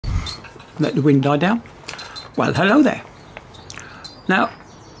let the wind die down. Well, hello there. Now,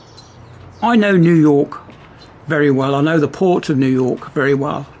 I know New York very well. I know the port of New York very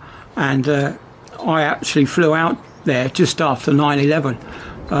well. And I actually flew out there just after 9/11.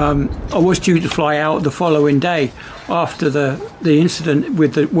 I was due to fly out the following day after the incident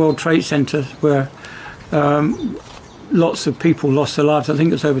with the World Trade Center, where lots of people lost their lives. I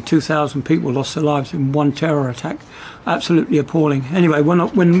think it's over 2,000 people lost their lives in one terror attack. Absolutely appalling. Anyway,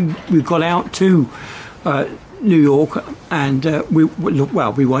 when we got out to New York, and we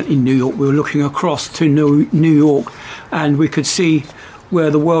weren't in New York. We were looking across to New York, and we could see where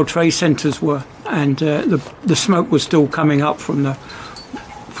the World Trade Centers were, and the smoke was still coming up from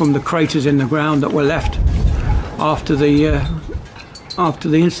the craters in the ground that were left after the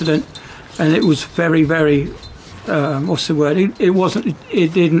incident, and it was very, very what's the word?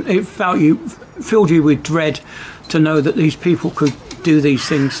 It filled you with dread to know that these people could do these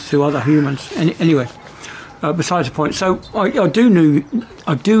things to other humans. Anyway, besides the point. So I do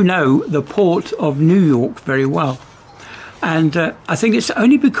know the port of New York very well, and I think it's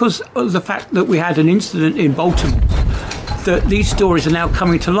only because of the fact that we had an incident in Baltimore that these stories are now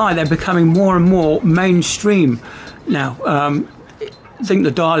coming to light. They're becoming more and more mainstream now. I think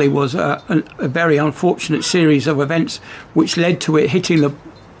the Dali was a very unfortunate series of events which led to it hitting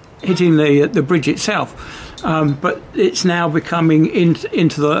the bridge itself, but it's now becoming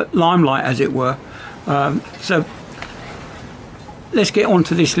into the limelight, as it were. So let's get on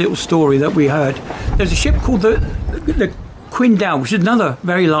to this little story that we heard. There's a ship called the Quindoa, which is another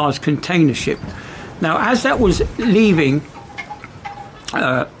very large container ship. Now, as that was leaving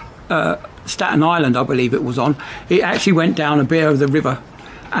Staten Island, I believe it was on, it actually went down a bit of the river,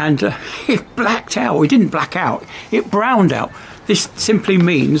 and it blacked out. It didn't black out, it browned out. This simply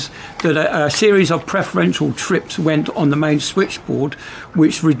means that a series of preferential trips went on the main switchboard,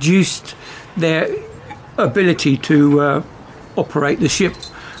 which reduced their ability to operate the ship.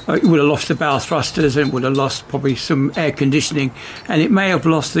 It would have lost the bow thrusters, and would have lost probably some air conditioning, and it may have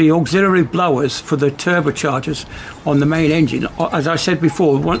lost the auxiliary blowers for the turbochargers on the main engine. As I said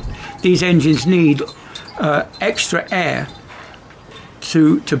before, these engines need extra air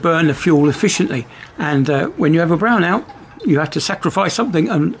to burn the fuel efficiently, and when you have a brownout, you have to sacrifice something,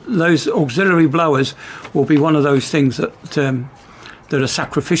 and those auxiliary blowers will be one of those things that are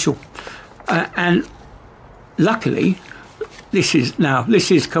sacrificial. And luckily, this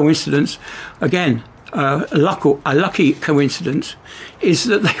is coincidence again. A lucky coincidence is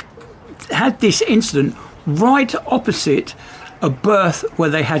that they had this incident right opposite a berth where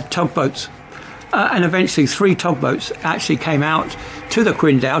they had tugboats, and eventually 3 tugboats actually came out to the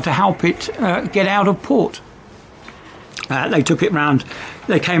Quindoa to help it get out of port. They took it round.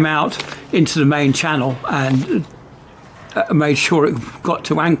 They came out into the main channel and made sure it got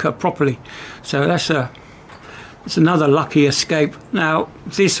to anchor properly. So it's another lucky escape. Now,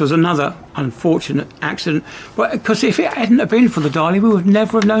 this was another unfortunate accident, but because if it hadn't have been for the Dali, we would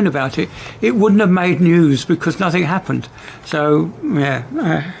never have known about it. It wouldn't have made news because nothing happened. So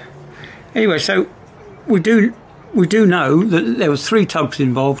yeah. Anyway, so we do know that there was 3 tugs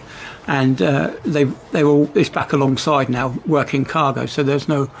involved, and they were all, it's back alongside now working cargo. So there's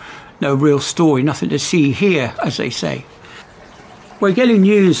no real story, nothing to see here, as they say. We're getting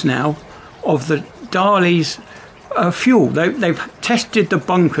news now of the Dali's fuel. They've tested the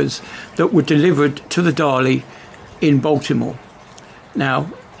bunkers that were delivered to the Dali in Baltimore.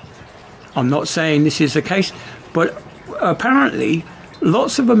 Now, I'm not saying this is the case, but apparently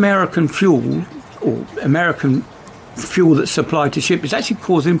lots of American fuel, or American fuel that's supplied to ship, is actually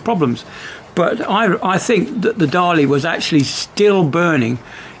causing problems. But I think that the Dali was actually still burning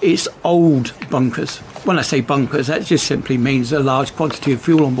its old bunkers. When I say bunkers, that just simply means a large quantity of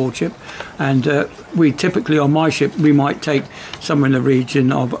fuel on board ship. And we typically, on my ship, we might take somewhere in the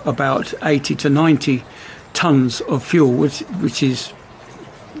region of about 80 to 90 tons of fuel, which is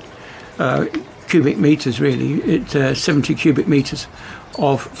cubic meters really. It's 70 cubic meters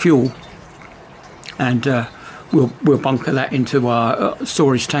of fuel. And we'll bunker that into our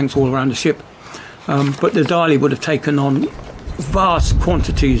storage tanks all around the ship. But the Dali would have taken on vast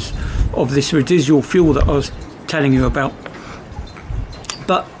quantities of this residual fuel that I was telling you about.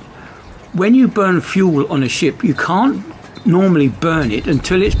 But when you burn fuel on a ship, you can't normally burn it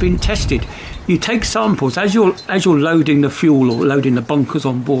until it's been tested. You take samples as you're loading the fuel or loading the bunkers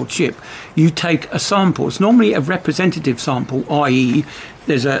on board ship. You take a sample. It's normally a representative sample, i.e.,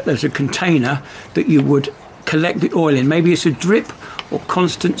 there's a container that you would collect the oil in. Maybe it's a drip or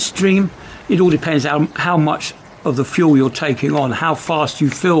constant stream. It all depends how much of the fuel you're taking on, how fast you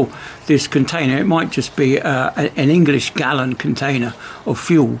fill this container. It might just be an English gallon container of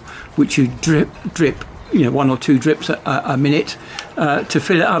fuel, which you drip, you know, 1 or 2 drips a minute to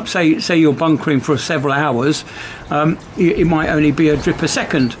fill it up. Say you're bunkering for several hours, it might only be a drip a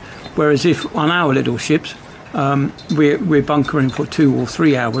second. Whereas if on our little ships, we're bunkering for 2 or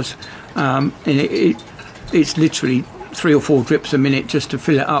 3 hours, and it's literally 3 or 4 drips a minute just to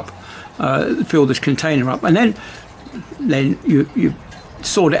fill it up, fill this container up, and then you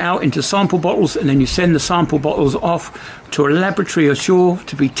sort it out into sample bottles, and then you send the sample bottles off to a laboratory ashore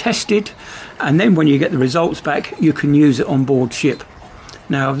to be tested, and then when you get the results back, you can use it on board ship.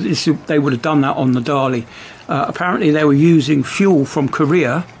 Now they would have done that on the Dali. Apparently they were using fuel from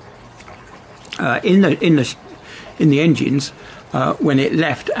Korea in the engines when it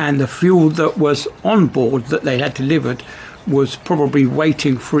left, and the fuel that was on board that they had delivered was probably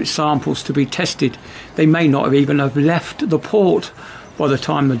waiting for its samples to be tested. They may not have even have left the port by the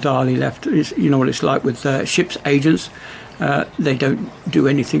time the Dali left. You know what it's like with ships agents. They don't do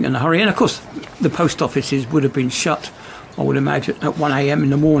anything in a hurry, and of course the post offices would have been shut, I would imagine, at 1 a.m.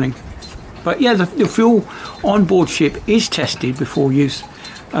 in the morning. But yeah, the fuel on board ship is tested before use.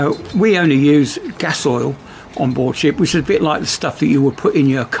 We only use gas oil on board ship, which is a bit like the stuff that you would put in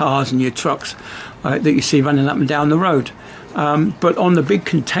your cars and your trucks that you see running up and down the road. But on the big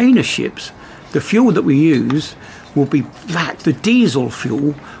container ships, the fuel that we use will be black. The diesel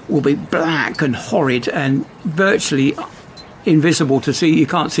fuel will be black and horrid and virtually invisible to see. You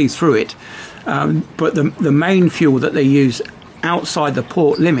can't see through it. But the main fuel that they use outside the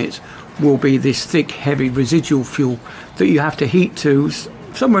port limits will be this thick, heavy residual fuel that you have to heat to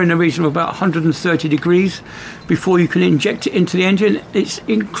somewhere in the region of about 130 degrees before you can inject it into the engine. It's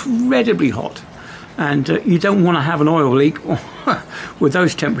incredibly hot, and you don't want to have an oil leak with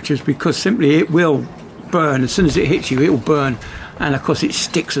those temperatures, because simply it will burn. As soon as it hits you, it will burn, and of course it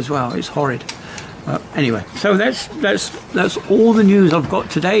sticks as well. It's horrid. Anyway, so that's all the news I've got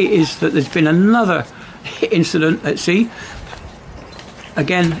today, is that there's been another incident at sea.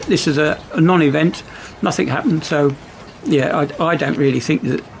 Again, this is a non-event, nothing happened, so yeah, I don't really think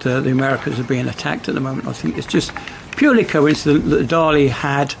that the Americans are being attacked at the moment. I think it's just purely coincident that the Dali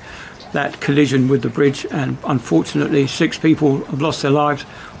had that collision with the bridge, and unfortunately 6 people have lost their lives.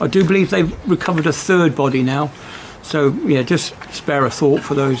 I do believe they've recovered a 3rd body now, so yeah, just spare a thought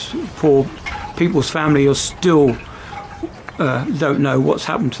for those poor people's family who still don't know what's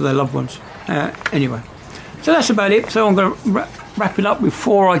happened to their loved ones. Anyway, so that's about it. So I'm going to wrap it up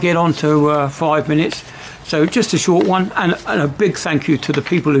before I get on to 5 minutes. So just a short one, and a big thank you to the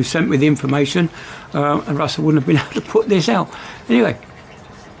people who sent me the information. And Russell wouldn't have been able to put this out. Anyway,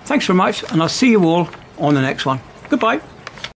 thanks very much, and I'll see you all on the next one. Goodbye.